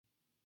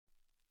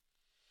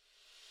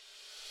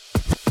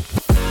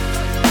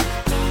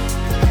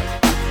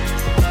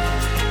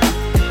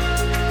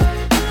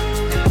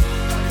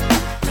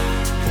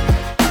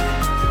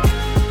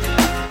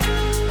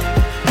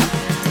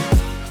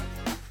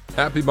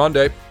Happy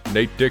Monday.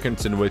 Nate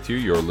Dickinson with you.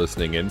 You're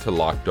listening in to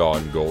Locked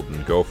On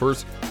Golden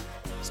Gophers.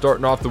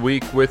 Starting off the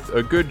week with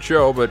a good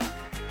show, but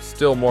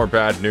still more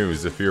bad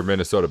news if you're a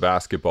Minnesota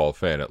basketball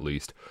fan at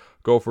least.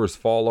 Gophers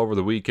fall over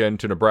the weekend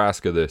to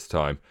Nebraska this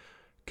time,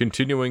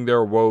 continuing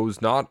their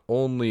woes not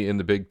only in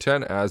the Big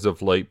Ten as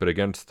of late, but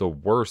against the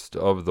worst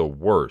of the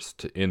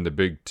worst in the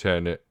Big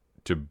Ten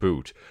to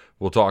boot.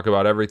 We'll talk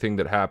about everything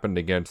that happened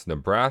against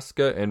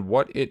Nebraska and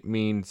what it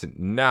means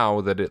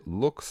now that it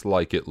looks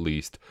like at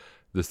least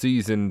the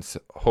season's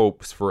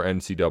hopes for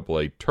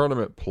NCAA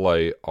tournament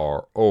play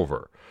are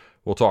over.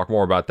 We'll talk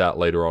more about that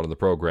later on in the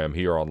program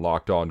here on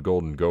Locked On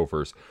Golden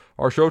Gophers.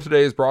 Our show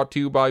today is brought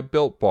to you by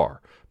Built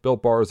Bar.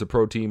 Built Bar is a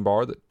protein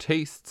bar that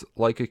tastes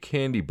like a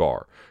candy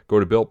bar. Go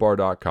to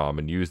BuiltBar.com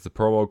and use the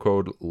promo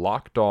code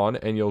LOCKEDON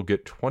and you'll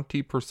get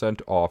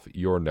 20% off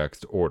your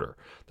next order.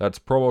 That's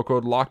promo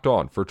code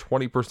LOCKEDON for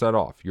 20%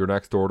 off your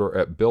next order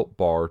at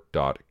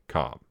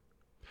BuiltBar.com.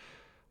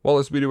 Well,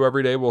 as we do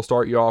every day, we'll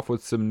start you off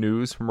with some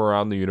news from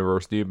around the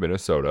University of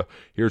Minnesota.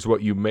 Here's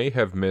what you may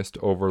have missed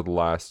over the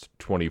last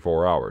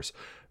 24 hours.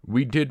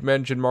 We did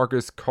mention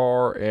Marcus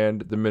Carr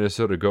and the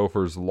Minnesota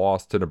Gophers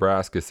lost to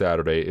Nebraska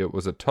Saturday. It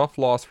was a tough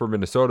loss for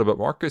Minnesota, but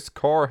Marcus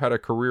Carr had a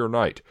career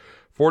night.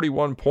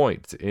 41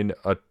 points in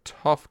a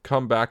tough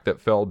comeback that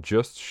fell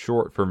just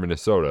short for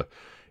Minnesota.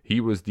 He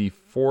was the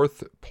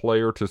fourth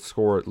player to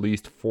score at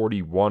least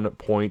 41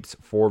 points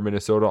for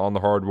Minnesota on the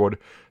hardwood.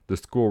 The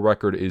school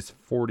record is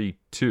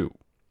 42.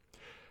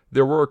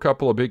 There were a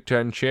couple of Big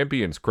Ten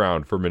champions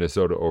crowned for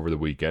Minnesota over the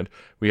weekend.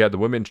 We had the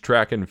women's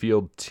track and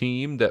field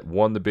team that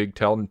won the Big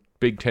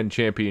Ten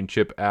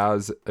championship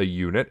as a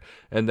unit,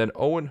 and then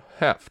Owen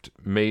Heft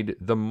made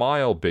the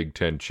mile Big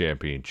Ten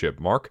championship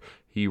mark.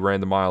 He ran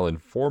the mile in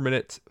 4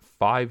 minutes,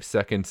 5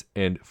 seconds,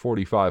 and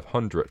 45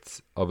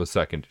 hundredths of a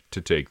second to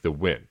take the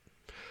win.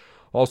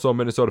 Also,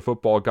 Minnesota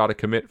football got a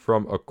commit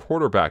from a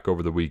quarterback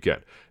over the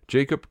weekend.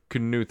 Jacob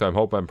Knuth, I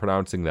hope I'm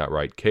pronouncing that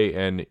right,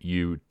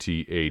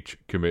 Knuth,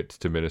 commits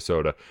to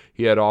Minnesota.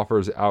 He had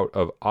offers out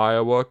of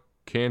Iowa,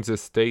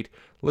 Kansas State,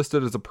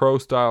 listed as a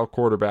pro-style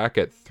quarterback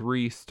at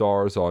 3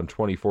 stars on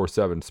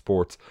 24/7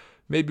 Sports.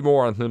 Maybe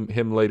more on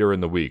him later in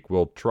the week.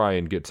 We'll try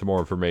and get some more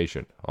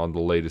information on the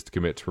latest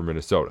commits for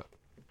Minnesota.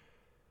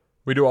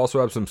 We do also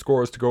have some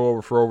scores to go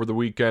over the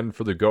weekend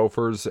for the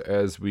Gophers.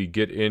 As we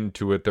get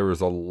into it, there was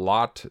a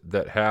lot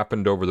that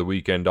happened over the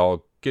weekend.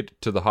 I'll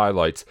get to the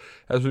highlights.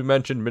 As we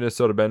mentioned,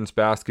 Minnesota men's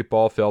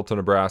basketball fell to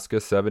Nebraska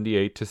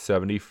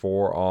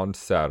 78-74 on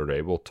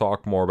Saturday. We'll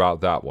talk more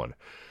about that one.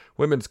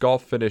 Women's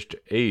golf finished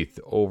 8th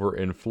over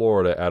in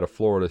Florida at a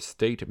Florida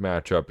State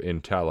matchup in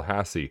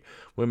Tallahassee.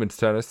 Women's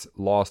tennis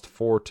lost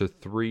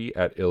 4-3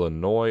 at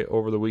Illinois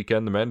over the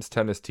weekend. The men's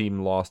tennis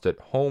team lost at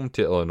home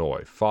to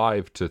Illinois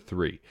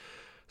 5-3.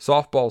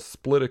 Softball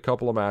split a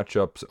couple of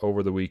matchups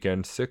over the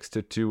weekend,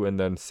 6-2 and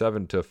then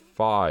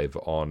 7-5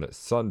 on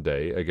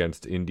Sunday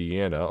against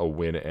Indiana, a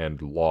win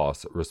and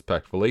loss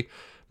respectively.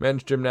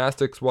 Men's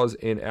gymnastics was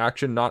in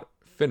action, not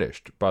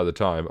finished by the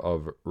time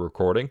of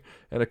recording,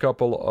 and a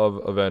couple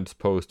of events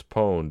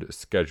postponed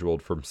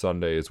scheduled from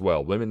Sunday as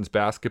well. Women's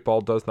basketball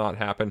does not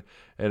happen,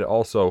 and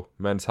also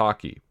men's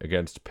hockey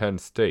against Penn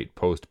State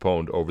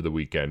postponed over the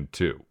weekend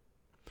too.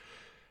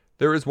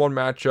 There is one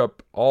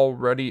matchup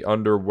already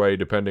underway,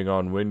 depending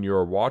on when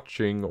you're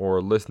watching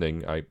or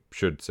listening, I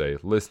should say,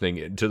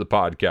 listening to the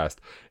podcast.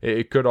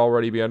 It could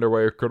already be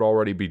underway or could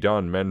already be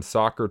done. Men's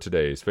soccer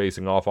today is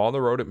facing off on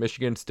the road at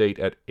Michigan State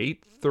at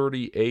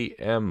 8:30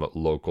 a.m.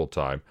 local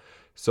time.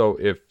 So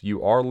if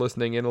you are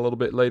listening in a little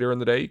bit later in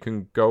the day, you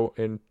can go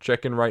and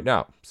check in right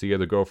now. See how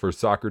the Gophers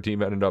soccer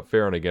team ended up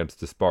faring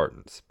against the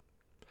Spartans.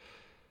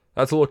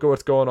 That's a look at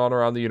what's going on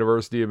around the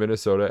University of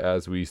Minnesota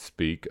as we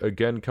speak.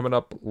 Again, coming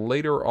up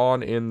later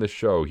on in the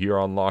show here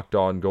on Locked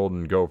On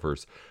Golden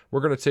Gophers, we're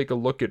going to take a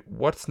look at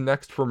what's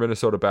next for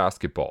Minnesota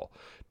basketball.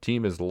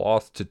 Team has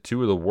lost to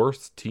 2 of the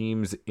worst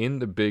teams in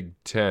the Big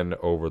Ten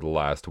over the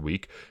last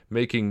week,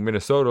 making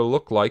Minnesota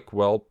look like,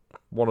 well,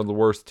 one of the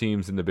worst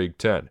teams in the Big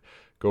Ten.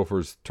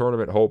 Gophers'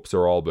 tournament hopes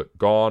are all but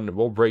gone.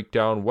 We'll break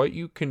down what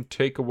you can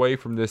take away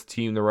from this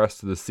team the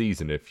rest of the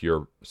season if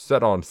you're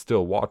set on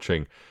still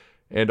watching,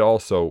 and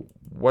also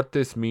what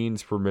this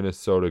means for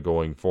Minnesota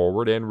going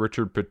forward and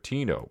Richard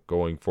Pitino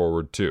going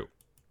forward too.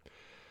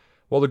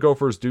 Well, the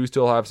Gophers do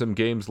still have some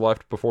games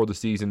left before the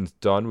season's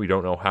done. We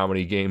don't know how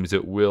many games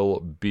it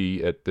will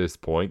be at this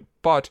point,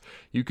 but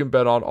you can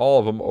bet on all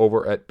of them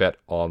over at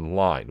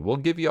BetOnline. We'll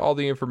give you all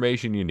the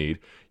information you need.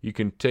 You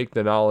can take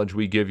the knowledge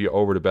we give you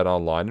over to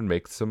BetOnline and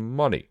make some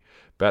money.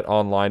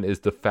 BetOnline is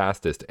the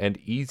fastest and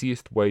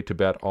easiest way to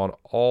bet on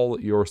all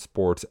your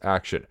sports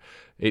action.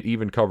 It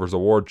even covers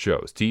award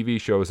shows, TV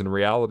shows, and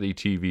reality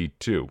TV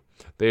too.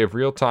 They have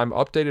real-time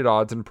updated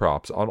odds and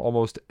props on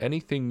almost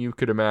anything you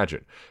could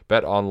imagine.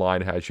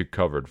 BetOnline has you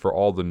covered for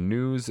all the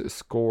news,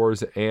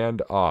 scores,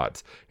 and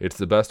odds. It's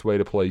the best way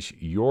to place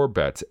your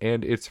bets,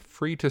 and it's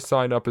free to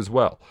sign up as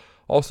well.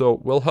 Also,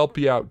 we'll help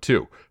you out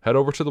too. Head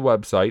over to the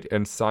website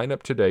and sign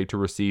up today to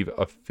receive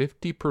a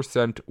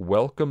 50%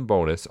 welcome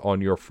bonus on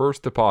your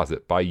first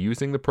deposit by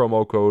using the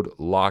promo code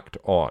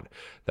LOCKEDON.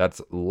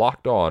 That's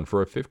Locked On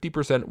for a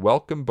 50%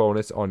 welcome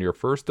bonus on your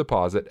first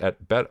deposit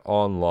at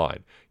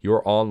BetOnline,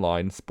 your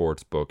online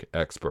sportsbook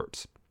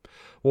experts.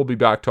 We'll be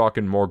back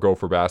talking more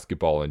Gopher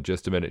basketball in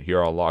just a minute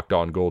here on Locked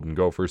On Golden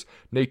Gophers.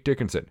 Nate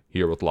Dickinson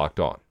here with Locked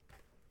On.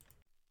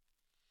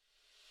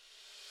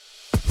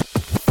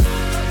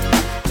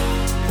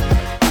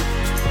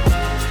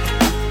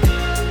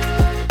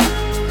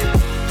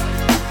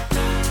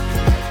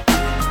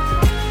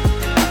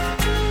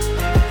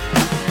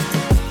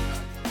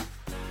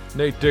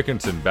 Nate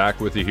Dickinson back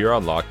with you here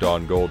on Locked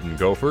On Golden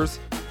Gophers.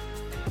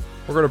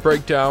 We're going to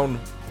break down,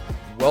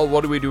 well,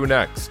 what do we do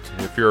next?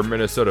 If you're a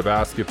Minnesota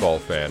basketball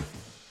fan,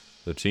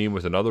 the team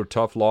with another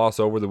tough loss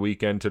over the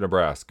weekend to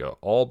Nebraska,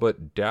 all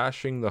but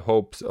dashing the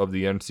hopes of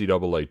the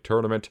NCAA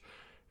tournament,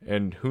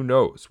 and who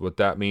knows what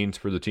that means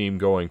for the team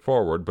going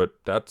forward, but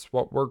that's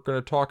what we're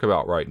going to talk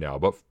about right now.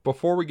 But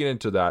before we get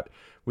into that,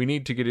 we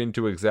need to get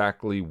into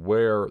exactly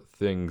where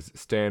things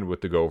stand with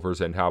the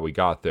Gophers and how we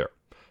got there.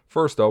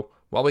 First, though,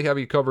 while we have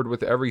you covered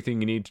with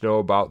everything you need to know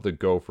about the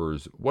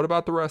Gophers, what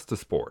about the rest of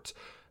sports?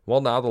 Well,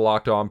 now the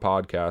Locked On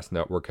Podcast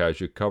Network has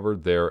you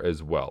covered there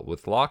as well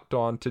with Locked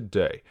On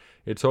Today.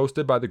 It's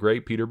hosted by the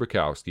great Peter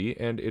Bukowski,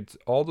 and it's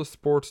all the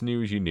sports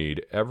news you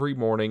need every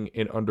morning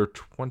in under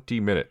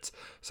 20 minutes.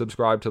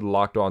 Subscribe to the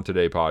Locked On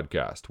Today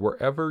podcast,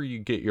 wherever you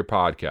get your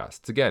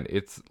podcasts. Again,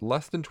 it's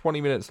less than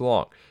 20 minutes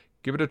long.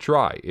 Give it a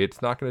try.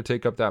 It's not going to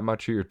take up that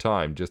much of your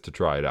time just to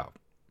try it out.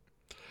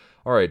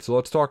 All right, so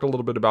let's talk a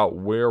little bit about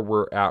where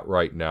we're at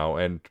right now.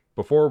 And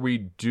before we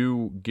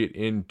do get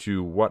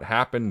into what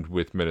happened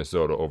with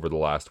Minnesota over the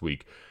last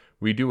week,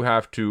 we do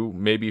have to,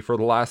 maybe for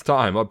the last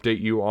time,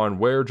 update you on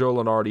where Joe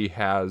Lunardi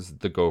has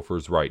the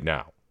Gophers right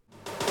now.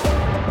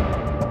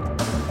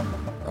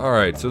 All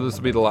right, so this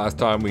will be the last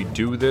time we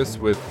do this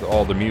with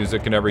all the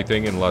music and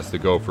everything, unless the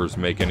Gophers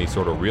make any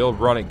sort of real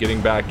run at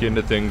getting back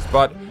into things.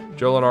 But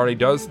Joe Lunardi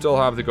does still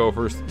have the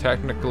Gophers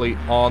technically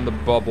on the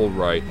bubble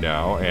right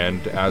now,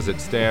 and as it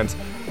stands,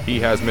 he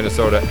has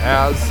Minnesota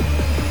as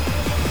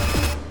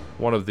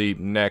one of the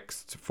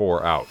next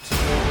four out.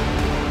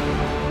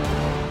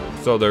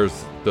 So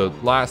there's the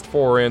last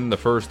four in, the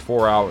first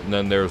four out, and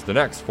then there's the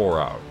next four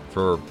out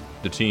for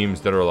the teams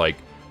that are like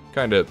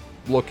kind of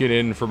looking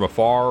in from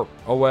afar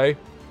away.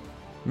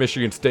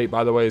 Michigan State,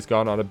 by the way, has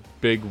gone on a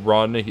big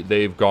run.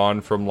 They've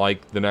gone from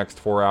like the next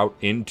four out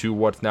into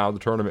what's now the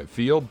tournament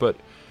field, but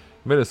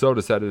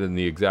Minnesota's headed in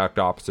the exact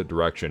opposite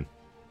direction.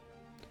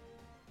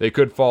 They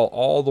could fall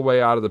all the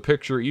way out of the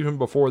picture even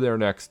before their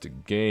next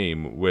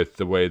game with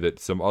the way that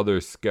some other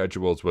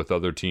schedules with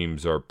other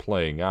teams are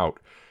playing out.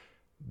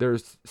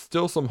 There's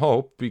still some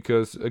hope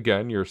because,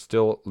 again, you're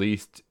still at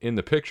least in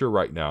the picture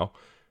right now,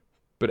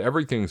 but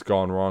everything's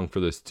gone wrong for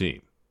this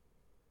team.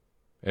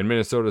 And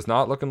Minnesota's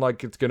not looking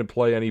like it's going to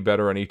play any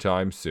better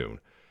anytime soon.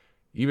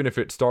 Even if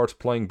it starts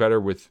playing better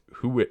with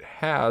who it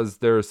has,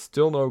 there's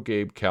still no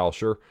Gabe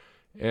Kalscheur,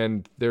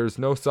 and there's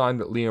no sign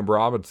that Liam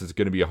Robbins is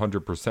going to be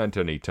 100%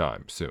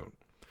 anytime soon.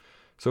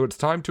 So it's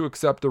time to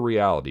accept the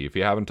reality, if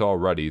you haven't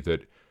already,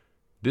 that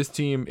this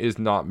team is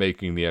not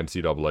making the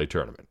NCAA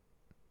tournament.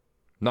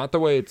 Not the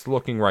way it's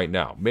looking right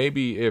now.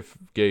 Maybe if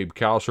Gabe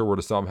Kalscheur were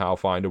to somehow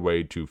find a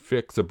way to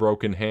fix a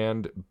broken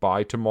hand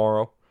by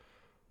tomorrow,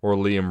 or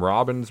Liam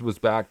Robbins was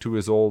back to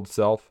his old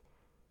self,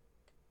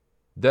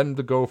 then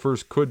the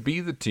Gophers could be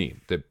the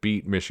team that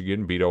beat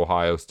Michigan, beat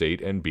Ohio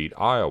State, and beat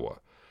Iowa.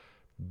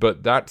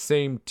 But that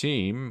same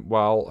team,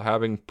 while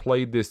having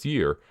played this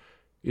year,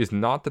 is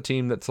not the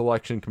team that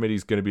selection committee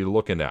is going to be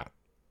looking at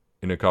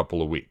in a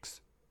couple of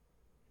weeks.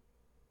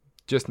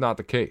 Just not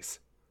the case.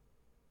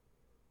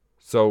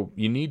 So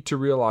you need to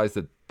realize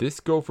that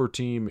this Gopher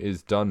team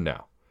is done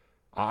now.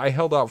 I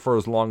held out for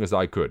as long as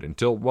I could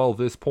until, well,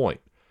 this point.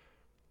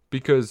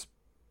 Because,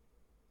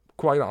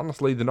 quite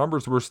honestly, the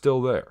numbers were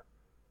still there.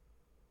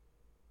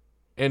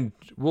 And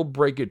we'll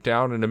break it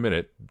down in a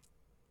minute.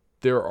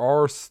 There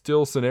are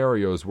still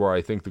scenarios where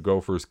I think the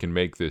Gophers can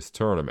make this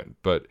tournament,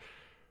 but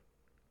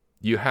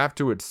you have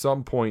to at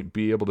some point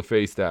be able to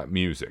face that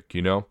music,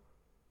 you know?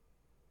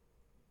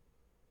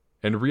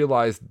 And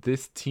realize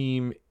this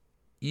team,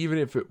 even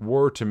if it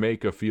were to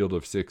make a field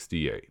of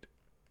 68,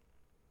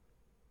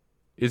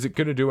 is it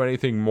going to do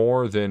anything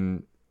more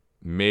than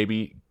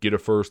maybe get a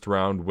first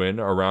round win,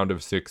 a round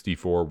of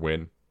 64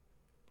 win?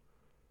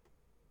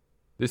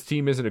 This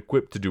team isn't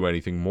equipped to do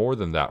anything more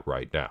than that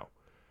right now.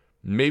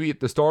 Maybe at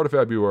the start of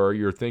February,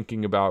 you're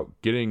thinking about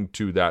getting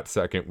to that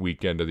second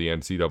weekend of the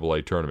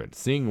NCAA tournament,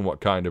 seeing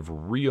what kind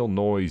of real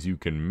noise you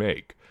can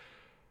make.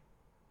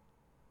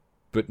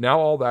 But now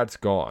all that's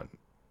gone.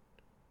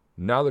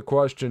 Now the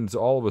questions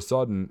all of a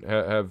sudden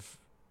have,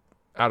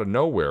 out of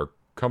nowhere,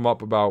 come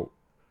up about,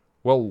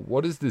 well,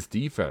 what is this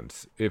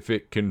defense if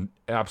it can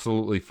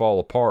absolutely fall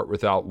apart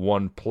without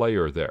one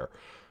player there?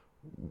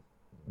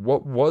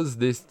 What was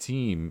this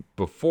team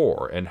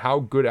before, and how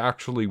good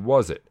actually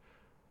was it?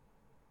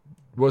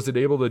 Was it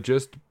able to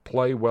just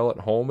play well at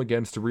home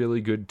against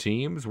really good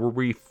teams? Were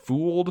we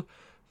fooled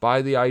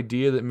by the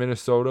idea that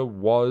Minnesota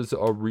was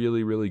a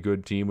really, really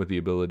good team with the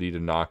ability to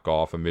knock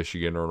off a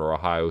Michigan or an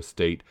Ohio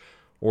State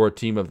or a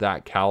team of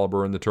that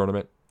caliber in the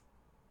tournament?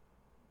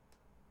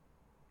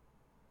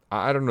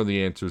 I don't know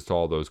the answers to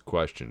all those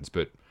questions,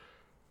 but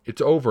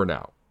it's over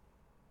now.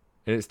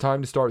 And it's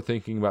time to start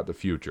thinking about the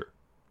future.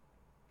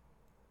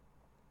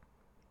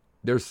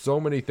 There's so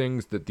many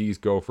things that these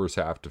Gophers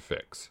have to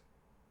fix.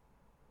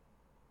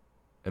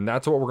 And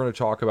that's what we're going to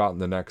talk about in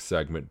the next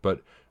segment.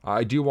 But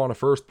I do want to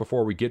first,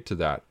 before we get to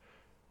that,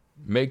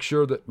 make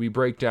sure that we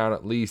break down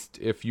at least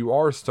if you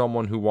are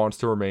someone who wants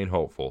to remain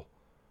hopeful.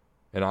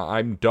 And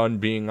I'm done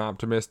being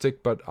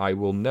optimistic, but I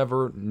will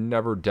never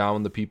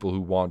down the people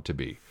who want to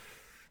be.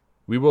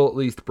 We will at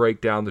least break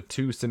down the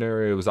two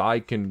scenarios I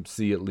can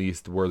see at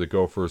least where the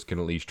Gophers can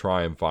at least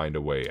try and find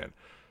a way in.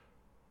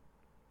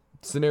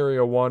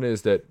 Scenario one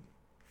is that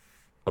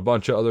a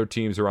bunch of other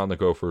teams around the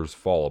Gophers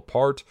fall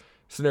apart.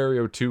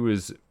 Scenario 2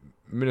 is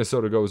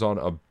Minnesota goes on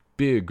a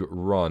big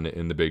run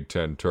in the Big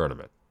Ten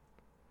tournament.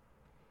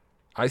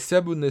 I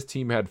said when this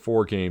team had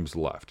 4 games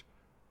left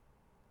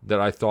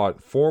that I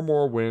thought 4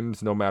 more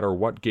wins, no matter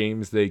what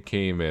games they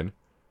came in,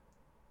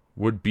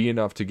 would be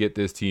enough to get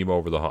this team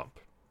over the hump.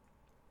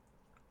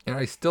 And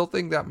I still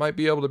think that might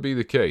be able to be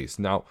the case.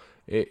 Now,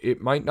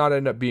 it might not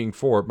end up being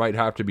 4. It might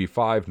have to be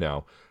 5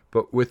 now.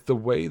 But with the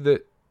way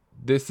that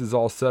this is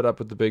all set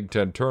up at the Big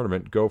Ten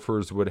tournament,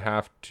 Gophers would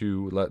have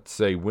to, let's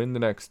say, win the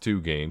next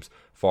 2 games.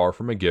 Far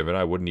from a given.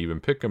 I wouldn't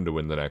even pick them to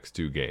win the next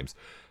 2 games.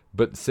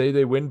 But say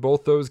they win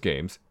both those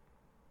games.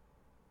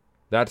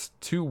 That's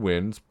 2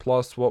 wins,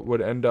 plus what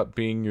would end up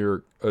being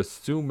your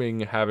assuming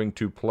having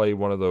to play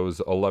one of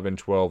those 11,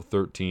 12,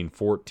 13,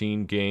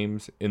 14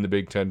 games in the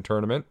Big Ten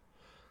tournament.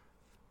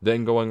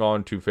 Then going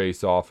on to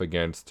face off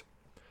against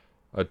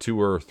a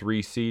 2 or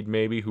 3 seed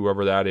maybe,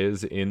 whoever that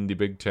is in the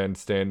Big Ten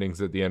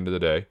standings at the end of the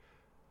day.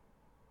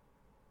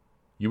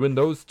 You win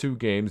those 2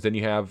 games, then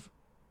you have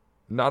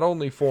not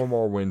only 4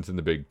 more wins in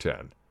the Big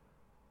Ten,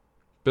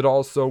 but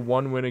also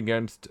 1 win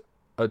against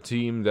a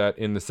team that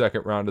in the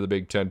second round of the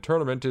Big Ten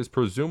tournament is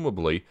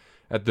presumably,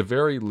 at the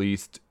very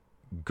least,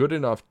 good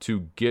enough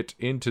to get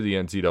into the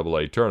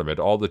NCAA tournament.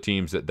 All the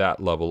teams at that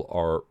level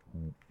are,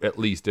 at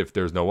least if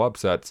there's no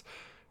upsets,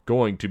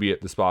 going to be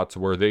at the spots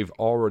where they've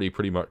already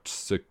pretty much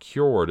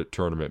secured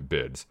tournament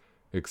bids,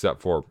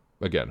 except for,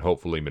 again,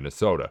 hopefully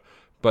Minnesota.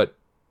 But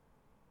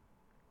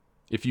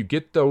if you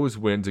get those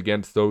wins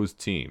against those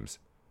teams,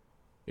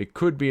 it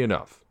could be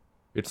enough.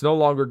 It's no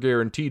longer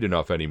guaranteed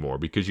enough anymore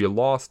because you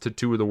lost to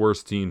 2 of the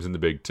worst teams in the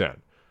Big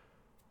Ten.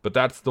 But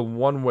that's the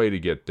one way to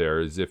get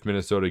there, is if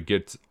Minnesota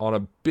gets on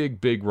a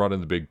big run in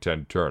the Big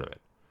Ten tournament.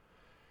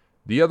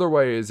 The other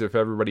way is if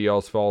everybody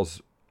else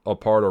falls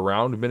apart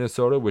around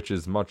Minnesota, which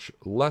is much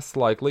less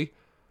likely.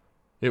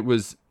 It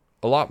was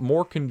a lot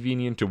more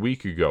convenient a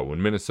week ago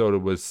when Minnesota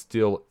was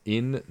still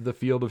in the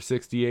field of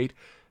 68,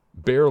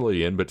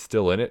 barely in, but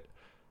still in it.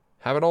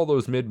 Having all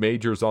those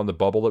mid-majors on the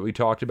bubble that we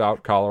talked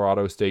about,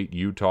 Colorado State,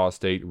 Utah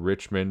State,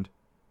 Richmond,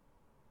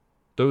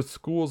 those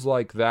schools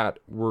like that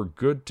were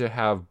good to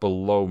have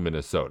below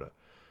Minnesota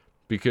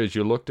because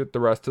you looked at the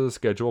rest of the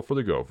schedule for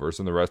the Gophers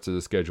and the rest of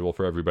the schedule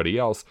for everybody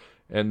else,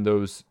 and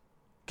those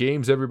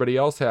games everybody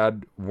else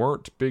had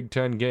weren't Big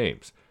Ten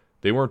games.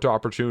 They weren't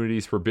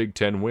opportunities for Big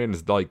Ten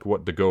wins like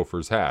what the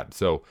Gophers had.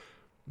 So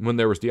when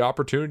there was the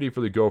opportunity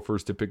for the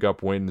Gophers to pick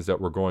up wins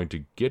that were going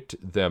to get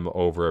them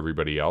over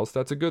everybody else,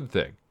 that's a good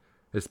thing,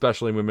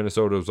 especially when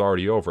Minnesota was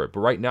already over it.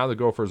 But right now the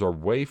Gophers are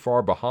way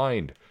far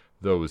behind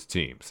those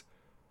teams.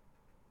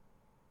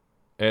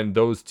 And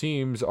those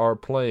teams are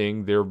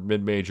playing their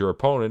mid-major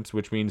opponents,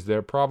 which means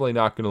they're probably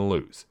not going to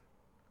lose.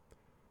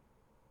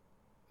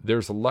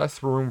 There's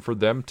less room for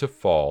them to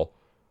fall,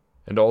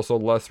 and also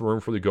less room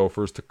for the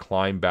Gophers to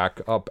climb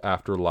back up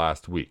after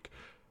last week.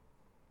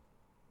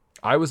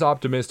 I was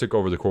optimistic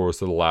over the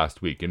course of the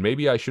last week, and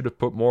maybe I should have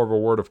put more of a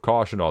word of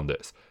caution on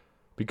this,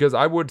 because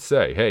I would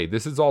say, hey,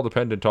 this is all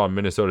dependent on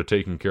Minnesota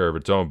taking care of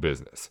its own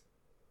business.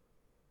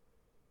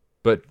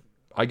 But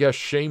I guess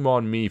shame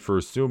on me for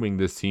assuming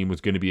this team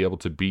was going to be able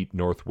to beat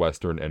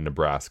Northwestern and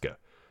Nebraska.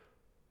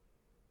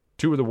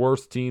 2 of the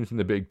worst teams in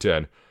the Big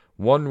Ten,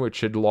 one which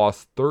had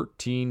lost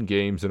 13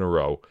 games in a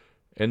row,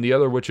 and the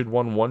other which had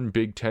won 1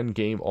 Big Ten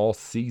game all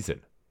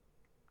season.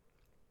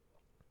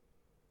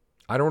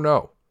 I don't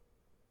know.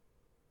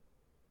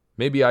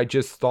 Maybe I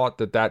just thought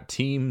that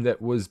team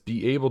that was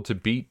be able to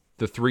beat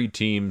the 3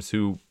 teams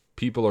who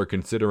people are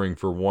considering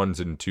for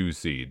 1s and 2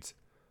 seeds.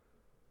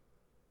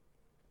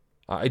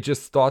 I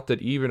just thought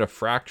that even a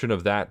fraction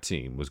of that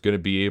team was going to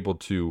be able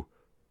to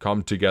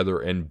come together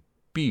and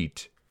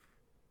beat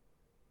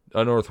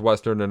a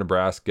Northwestern and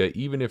Nebraska,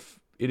 even if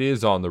it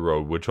is on the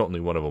road, which only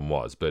one of them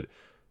was. But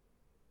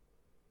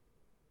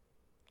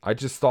I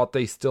just thought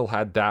they still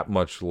had that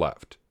much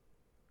left.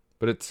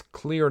 But it's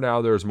clear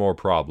now there's more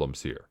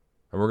problems here.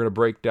 And we're going to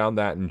break down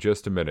that in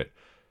just a minute.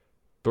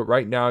 But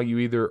right now you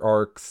either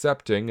are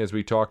accepting, as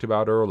we talked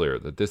about earlier,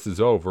 that this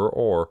is over,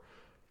 or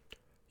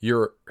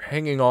you're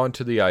hanging on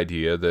to the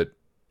idea that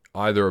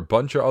Either a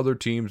bunch of other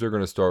teams are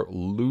going to start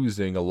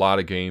losing a lot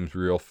of games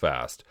real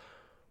fast,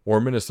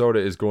 or Minnesota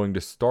is going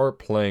to start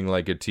playing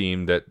like a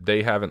team that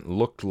they haven't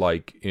looked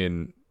like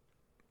in,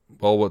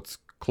 well, what's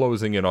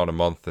closing in on a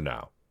month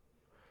now.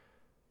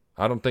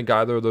 I don't think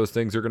either of those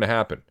things are going to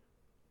happen.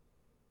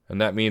 And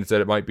that means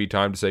that it might be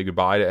time to say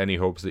goodbye to any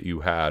hopes that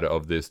you had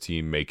of this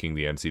team making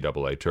the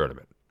NCAA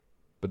tournament.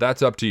 But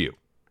that's up to you.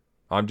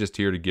 I'm just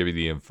here to give you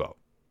the info.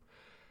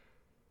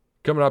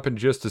 Coming up in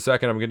just a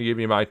second, I'm going to give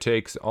you my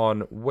takes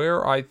on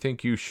where I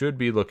think you should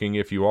be looking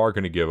if you are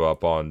going to give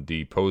up on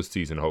the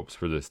postseason hopes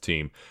for this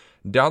team.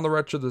 Down the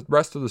rest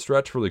of the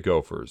stretch for the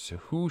Gophers,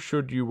 who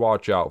should you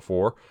watch out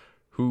for?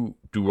 Who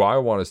do I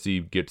want to see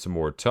get some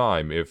more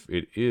time if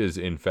it is,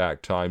 in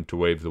fact, time to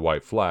wave the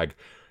white flag?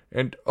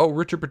 And,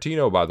 Richard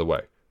Pitino, by the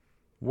way.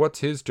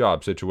 What's his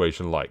job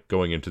situation like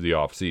going into the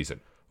offseason?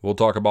 We'll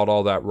talk about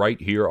all that right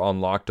here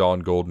on Locked On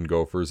Golden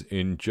Gophers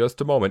in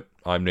just a moment.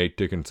 I'm Nate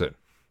Dickinson.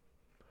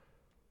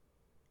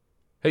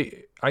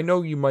 Hey, I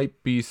know you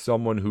might be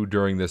someone who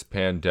during this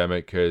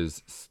pandemic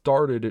has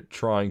started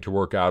trying to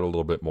work out a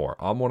little bit more.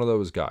 I'm one of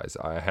those guys.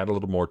 I had a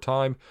little more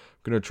time.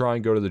 I'm going to try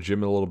and go to the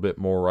gym a little bit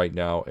more right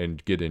now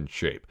and get in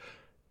shape.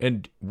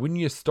 And when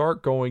you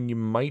start going, you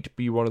might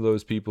be one of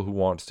those people who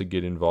wants to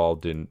get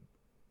involved in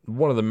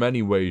one of the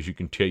many ways you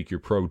can take your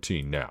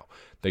protein now.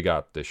 They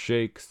got the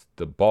shakes,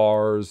 the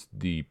bars,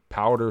 the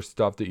powder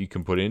stuff that you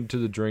can put into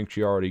the drinks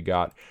you already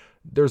got.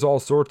 There's all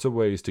sorts of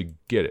ways to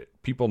get it.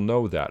 People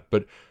know that.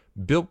 But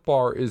Built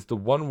Bar is the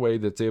one way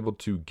that's able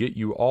to get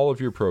you all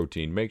of your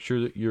protein, make sure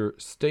that you're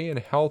staying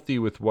healthy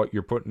with what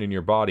you're putting in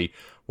your body,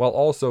 while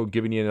also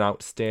giving you an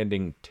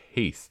outstanding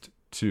taste,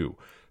 too.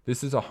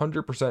 This is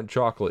 100%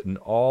 chocolate in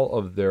all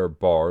of their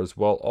bars,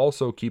 while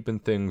also keeping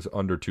things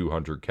under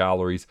 200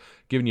 calories,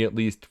 giving you at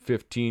least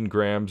 15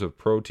 grams of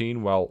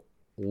protein, while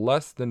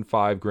less than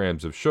 5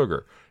 grams of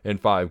sugar, and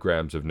 5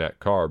 grams of net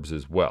carbs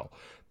as well.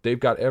 They've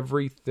got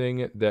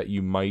everything that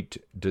you might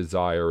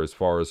desire as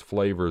far as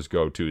flavors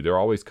go, too. They're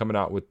always coming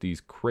out with these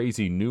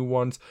crazy new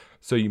ones,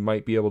 so you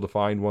might be able to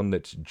find one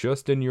that's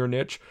just in your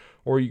niche,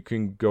 or you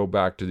can go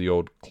back to the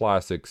old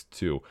classics,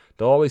 too.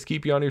 They'll always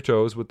keep you on your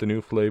toes with the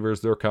new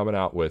flavors they're coming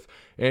out with,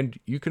 and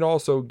you can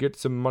also get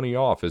some money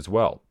off as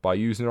well by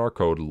using our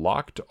code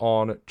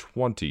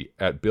LOCKEDON20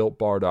 at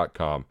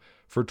BuiltBar.com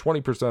for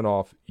 20%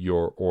 off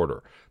your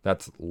order.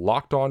 That's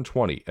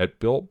LOCKEDON20 at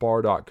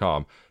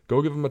BuiltBar.com.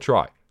 Go give them a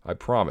try. I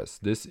promise,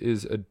 this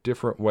is a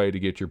different way to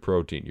get your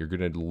protein. You're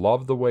going to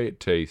love the way it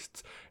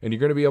tastes, and you're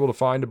going to be able to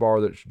find a bar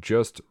that's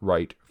just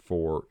right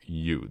for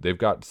you. They've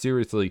got,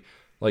 seriously,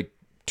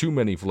 too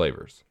many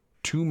flavors.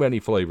 Too many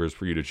flavors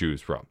for you to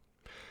choose from.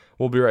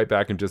 We'll be right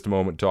back in just a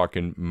moment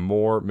talking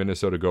more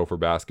Minnesota Gopher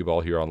basketball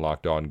here on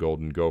Locked On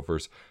Golden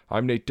Gophers.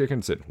 I'm Nate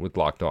Dickinson with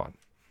Locked On.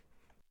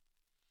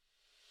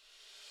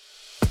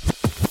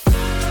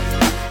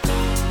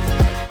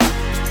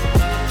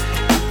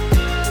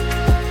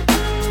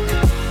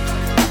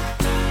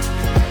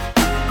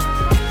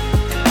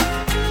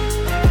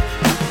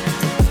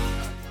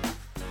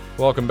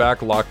 Welcome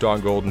back, Locked On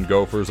Golden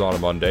Gophers on a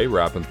Monday,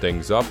 wrapping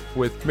things up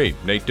with me,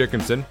 Nate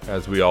Dickinson,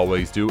 as we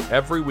always do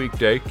every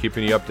weekday,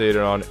 keeping you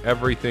updated on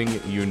everything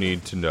you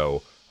need to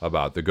know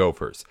about the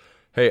Gophers.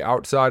 Hey,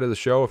 outside of the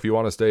show, if you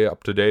want to stay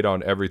up to date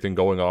on everything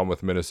going on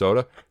with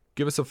Minnesota,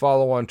 give us a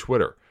follow on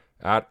Twitter.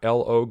 At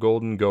LO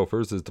Golden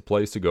Gophers is the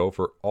place to go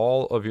for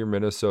all of your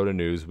Minnesota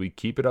news. We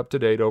keep it up to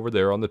date over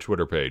there on the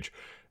Twitter page.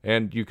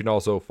 And you can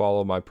also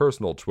follow my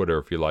personal Twitter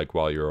if you like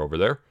while you're over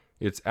there.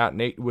 It's at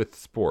Nate with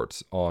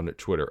Sports on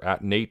Twitter,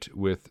 at Nate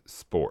with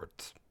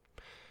Sports.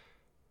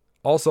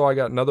 Also, I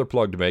got another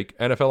plug to make.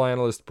 NFL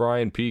analyst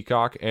Brian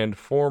Peacock and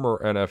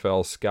former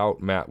NFL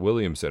scout Matt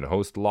Williamson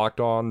host Locked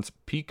On's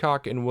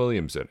Peacock and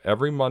Williamson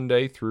every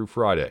Monday through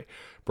Friday.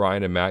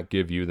 Brian and Matt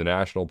give you the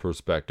national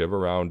perspective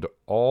around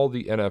all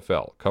the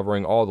NFL,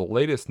 covering all the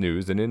latest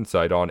news and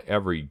insight on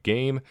every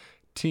game,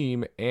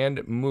 team,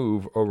 and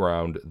move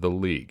around the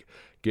league.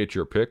 Get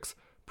your picks,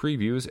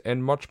 previews,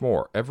 and much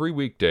more every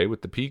weekday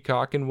with the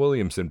Peacock and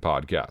Williamson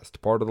podcast,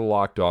 part of the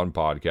Locked On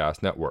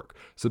Podcast Network.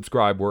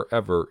 Subscribe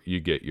wherever you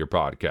get your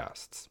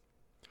podcasts.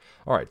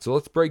 All right, so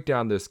let's break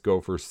down this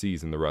Gopher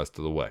season the rest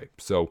of the way.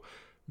 So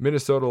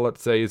Minnesota,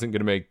 let's say, isn't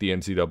going to make the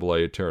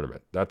NCAA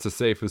tournament. That's a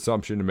safe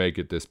assumption to make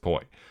at this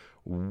point.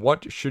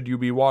 What should you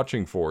be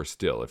watching for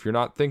still? If you're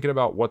not thinking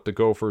about what the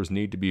Gophers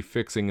need to be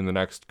fixing in the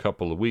next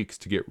couple of weeks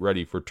to get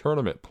ready for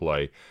tournament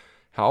play,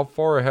 how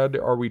far ahead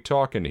are we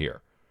talking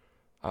here?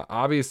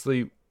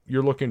 Obviously,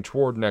 you're looking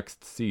toward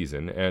next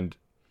season, and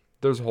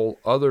there's a whole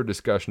other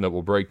discussion that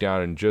we'll break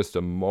down in just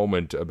a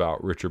moment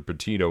about Richard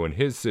Pitino and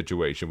his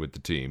situation with the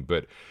team.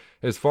 But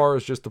as far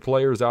as just the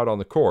players out on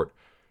the court,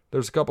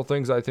 there's a couple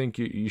things I think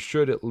you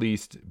should at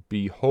least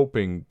be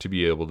hoping to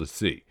be able to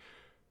see.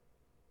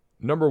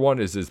 Number one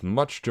is as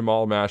much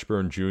Jamal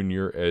Mashburn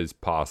Jr. as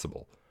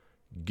possible.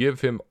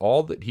 Give him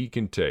all that he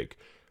can take,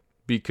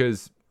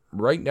 because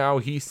right now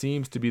he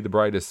seems to be the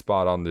brightest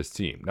spot on this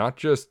team. Not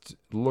just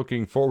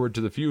looking forward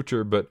to the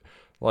future, but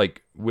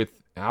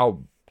with how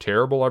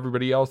terrible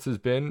everybody else has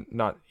been,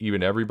 not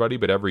even everybody,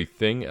 but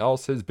everything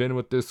else has been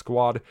with this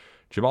squad,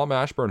 Jamal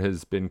Mashburn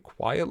has been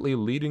quietly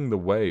leading the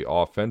way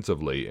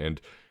offensively,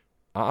 and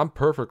I'm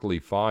perfectly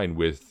fine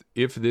with,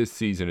 if this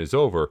season is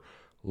over,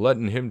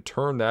 letting him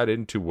turn that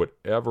into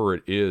whatever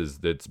it is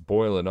that's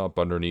boiling up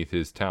underneath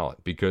his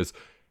talent, because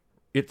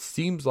it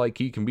seems like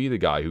he can be the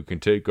guy who can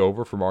take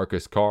over for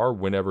Marcus Carr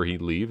whenever he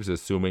leaves,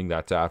 assuming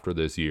that's after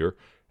this year,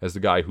 as the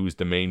guy who's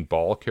the main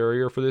ball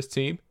carrier for this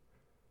team.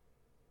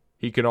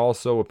 He can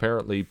also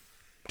apparently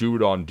do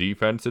it on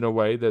defense in a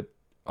way that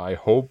I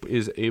hope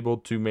is able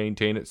to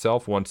maintain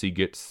itself once he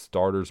gets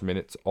starters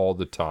minutes all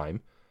the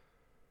time.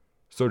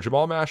 So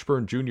Jamal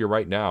Mashburn Jr.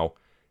 right now,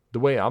 the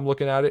way I'm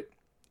looking at it,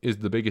 is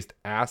the biggest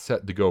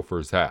asset the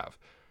Gophers have.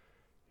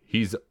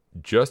 He's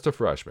just a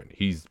freshman.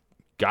 He's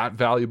got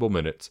valuable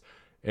minutes,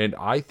 and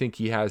I think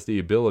he has the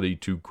ability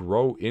to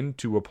grow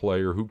into a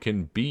player who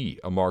can be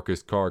a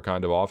Marcus Carr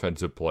kind of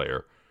offensive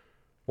player,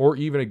 or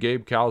even a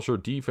Gabe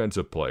Kalscheur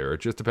defensive player.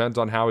 It just depends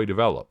on how he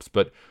develops.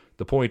 But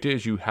the point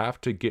is, you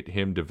have to get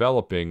him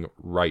developing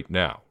right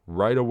now,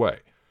 right away.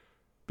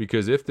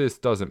 Because if this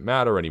doesn't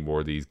matter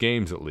anymore, these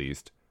games at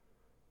least,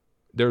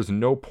 there's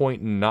no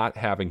point in not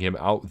having him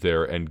out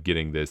there and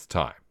getting this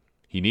time.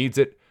 He needs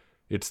it.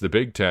 It's the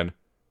Big Ten.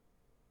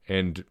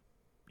 And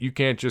you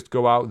can't just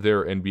go out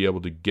there and be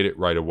able to get it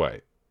right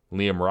away.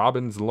 Liam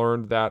Robbins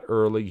learned that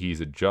early. He's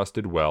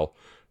adjusted well.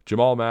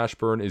 Jamal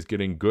Mashburn is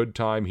getting good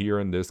time here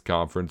in this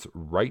conference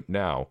right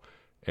now.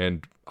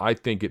 And I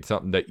think it's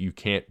something that you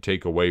can't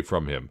take away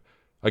from him.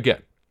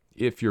 Again,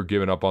 if you're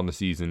giving up on the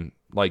season,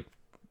 like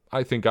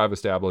I think I've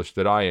established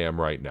that I am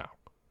right now.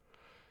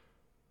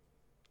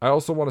 I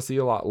also want to see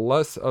a lot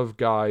less of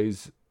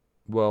guys,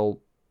 well,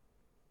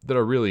 that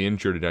are really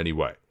injured in any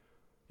way.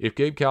 If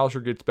Gabe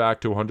Kalscheur gets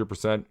back to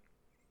 100%,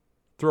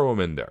 throw him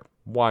in there.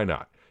 Why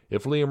not?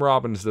 If Liam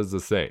Robbins does the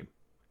same,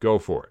 go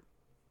for it.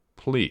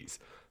 Please.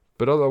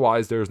 But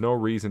otherwise, there's no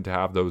reason to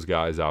have those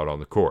guys out on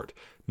the court.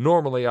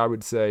 Normally, I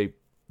would say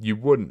you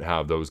wouldn't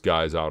have those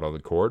guys out on the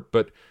court,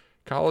 but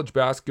college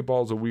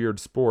basketball is a weird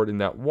sport in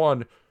that,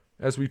 one,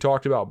 as we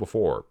talked about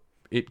before,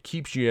 it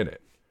keeps you in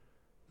it.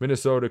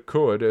 Minnesota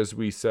could, as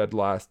we said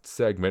last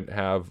segment,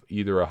 have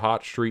either a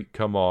hot streak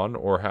come on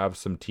or have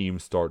some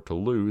teams start to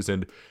lose.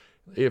 And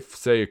if,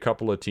 say, a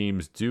couple of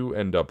teams do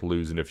end up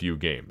losing a few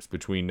games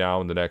between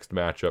now and the next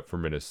matchup for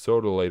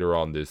Minnesota later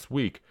on this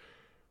week,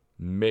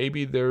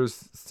 maybe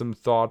there's some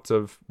thoughts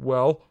of,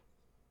 well,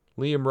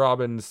 Liam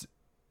Robbins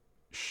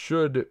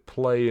should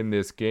play in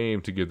this game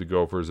to give the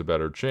Gophers a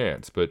better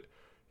chance. But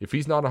if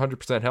he's not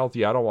 100%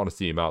 healthy, I don't want to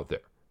see him out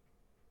there.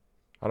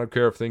 I don't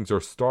care if things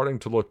are starting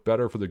to look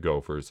better for the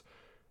Gophers.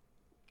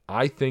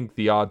 I think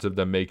the odds of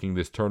them making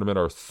this tournament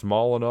are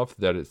small enough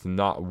that it's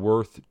not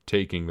worth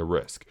taking the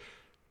risk.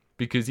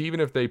 Because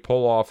even if they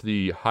pull off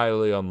the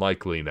highly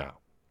unlikely now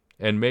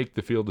and make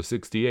the field of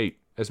 68,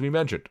 as we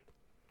mentioned,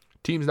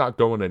 team's not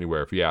going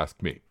anywhere if you ask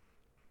me.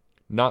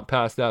 Not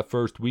past that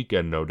first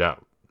weekend, no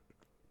doubt.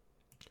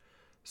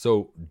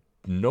 So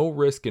no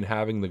risk in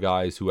having the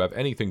guys who have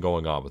anything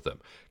going on with them.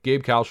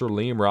 Gabe Kalscheur,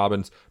 Liam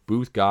Robbins,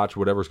 Booth Gotch,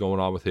 whatever's going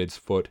on with his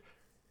foot.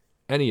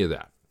 Any of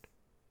that.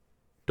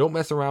 Don't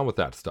mess around with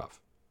that stuff.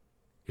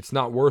 It's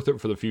not worth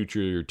it for the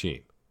future of your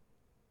team.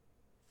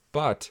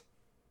 But,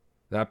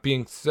 that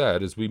being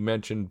said, as we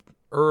mentioned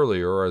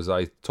earlier, as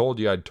I told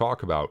you I'd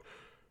talk about,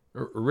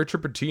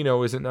 Richard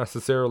Pitino isn't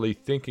necessarily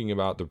thinking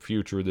about the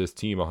future of this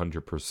team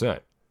 100%.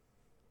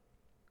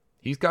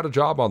 He's got a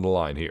job on the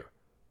line here.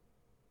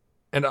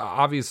 And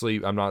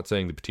obviously, I'm not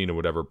saying that Pitino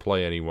would ever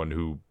play anyone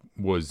who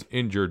was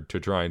injured to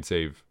try and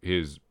save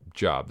his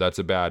job. That's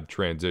a bad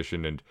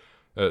transition and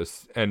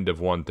end of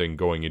one thing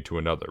going into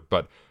another.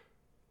 But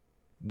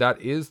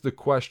that is the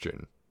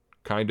question,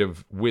 kind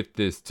of, with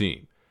this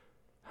team.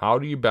 How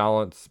do you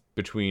balance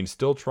between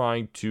still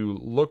trying to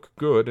look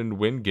good and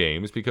win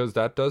games, because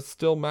that does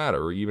still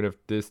matter, even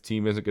if this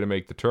team isn't going to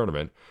make the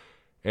tournament,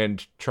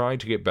 and trying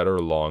to get better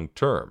long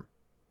term?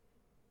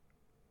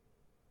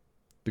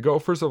 The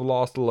Gophers have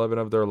lost 11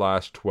 of their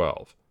last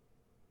 12.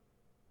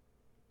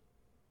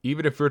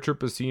 Even if Richard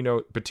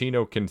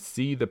Pitino can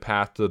see the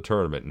path to the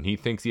tournament, and he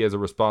thinks he has a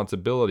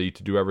responsibility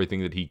to do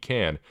everything that he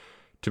can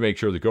to make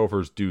sure the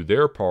Gophers do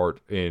their part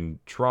in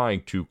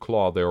trying to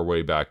claw their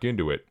way back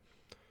into it,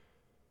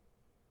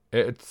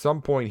 at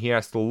some point he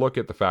has to look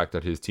at the fact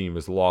that his team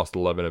has lost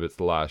 11 of its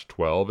last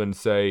 12 and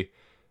say,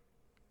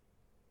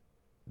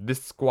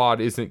 this squad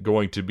isn't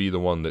going to be the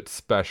one that's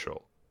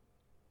special.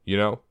 You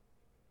know?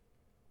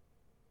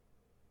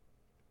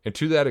 And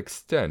to that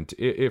extent,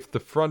 if the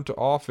front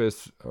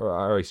office,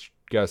 or I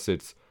guess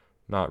it's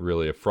not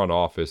really a front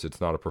office, it's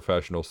not a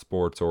professional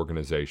sports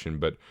organization,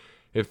 but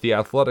if the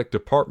athletic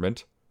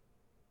department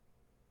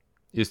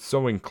is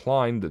so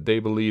inclined that they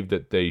believe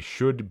that they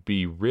should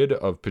be rid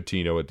of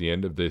Pitino at the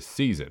end of this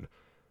season,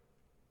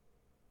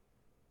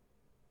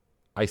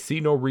 I see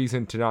no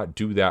reason to not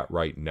do that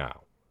right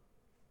now.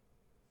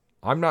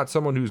 I'm not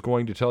someone who's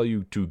going to tell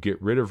you to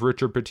get rid of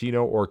Richard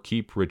Pitino or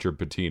keep Richard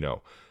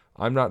Pitino.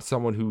 I'm not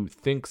someone who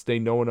thinks they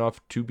know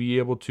enough to be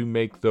able to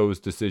make those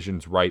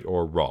decisions right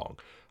or wrong.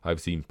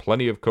 I've seen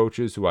plenty of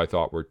coaches who I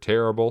thought were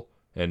terrible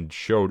and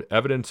showed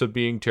evidence of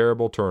being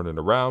terrible turn it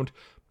around.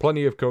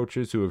 Plenty of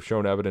coaches who have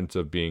shown evidence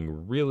of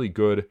being really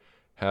good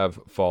have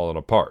fallen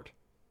apart.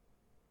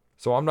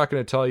 So I'm not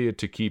going to tell you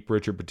to keep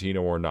Richard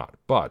Pitino or not.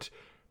 But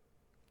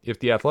if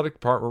the athletic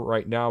department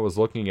right now is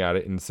looking at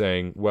it and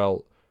saying,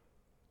 well,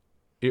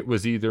 it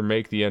was either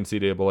make the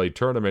NCAA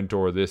tournament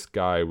or this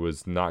guy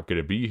was not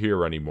going to be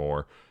here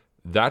anymore,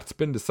 that's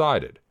been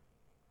decided.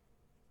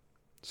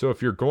 So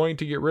if you're going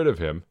to get rid of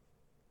him,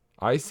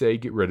 I say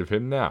get rid of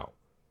him now.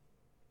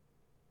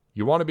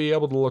 You want to be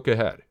able to look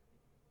ahead.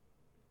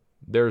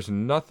 There's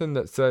nothing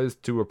that says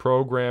to a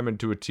program and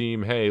to a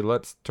team, hey,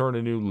 let's turn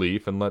a new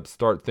leaf and let's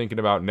start thinking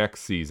about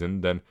next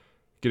season than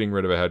getting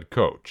rid of a head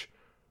coach.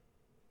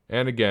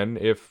 And again,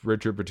 if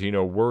Richard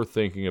Pitino were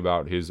thinking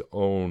about his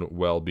own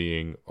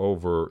well-being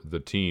over the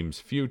team's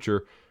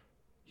future,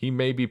 he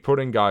may be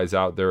putting guys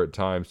out there at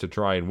times to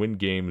try and win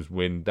games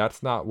when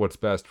that's not what's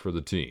best for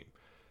the team.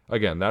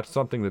 Again, that's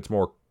something that's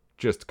more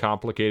just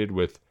complicated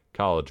with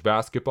college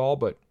basketball,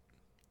 but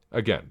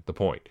again, the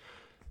point.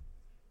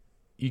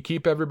 You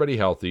keep everybody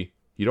healthy.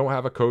 You don't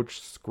have a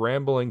coach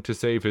scrambling to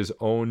save his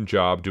own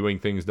job, doing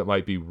things that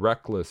might be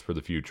reckless for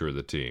the future of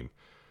the team.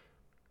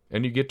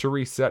 And you get to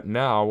reset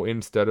now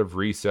instead of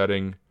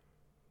resetting,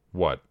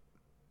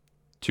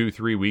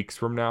 2-3 weeks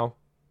from now?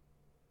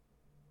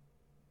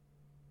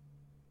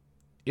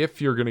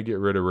 If you're going to get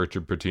rid of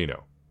Richard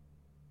Pitino,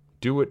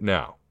 do it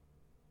now.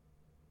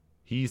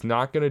 He's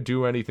not going to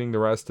do anything the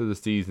rest of the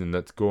season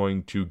that's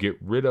going to get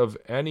rid of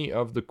any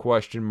of the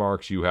question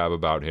marks you have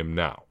about him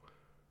now.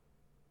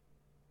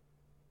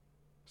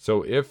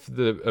 So if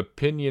the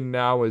opinion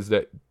now is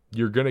that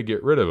you're going to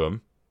get rid of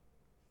him,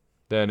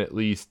 then at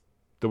least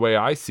the way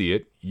I see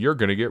it, you're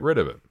going to get rid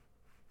of him.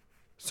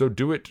 So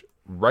do it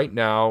right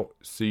now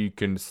so you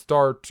can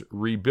start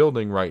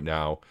rebuilding right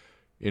now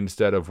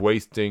instead of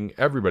wasting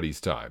everybody's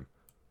time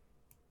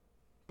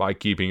by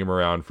keeping him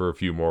around for a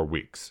few more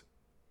weeks.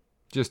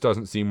 Just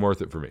doesn't seem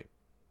worth it for me.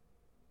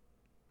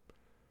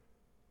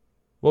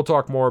 We'll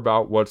talk more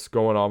about what's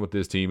going on with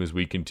this team as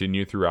we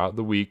continue throughout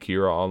the week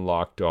here on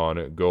Locked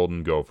On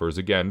Golden Gophers.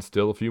 Again,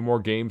 still a few more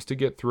games to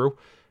get through.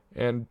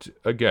 And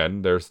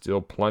again, there's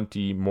still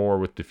plenty more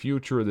with the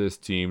future of this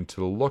team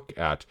to look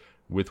at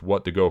with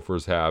what the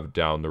Gophers have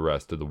down the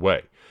rest of the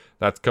way.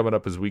 That's coming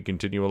up as we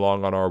continue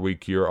along on our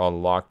week here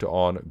on Locked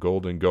On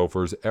Golden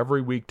Gophers.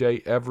 Every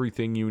weekday,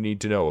 everything you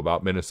need to know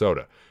about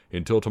Minnesota.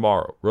 Until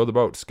tomorrow, row the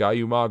boat, Sky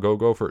Uma, go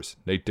Gophers.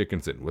 Nate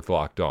Dickinson with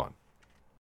Locked On.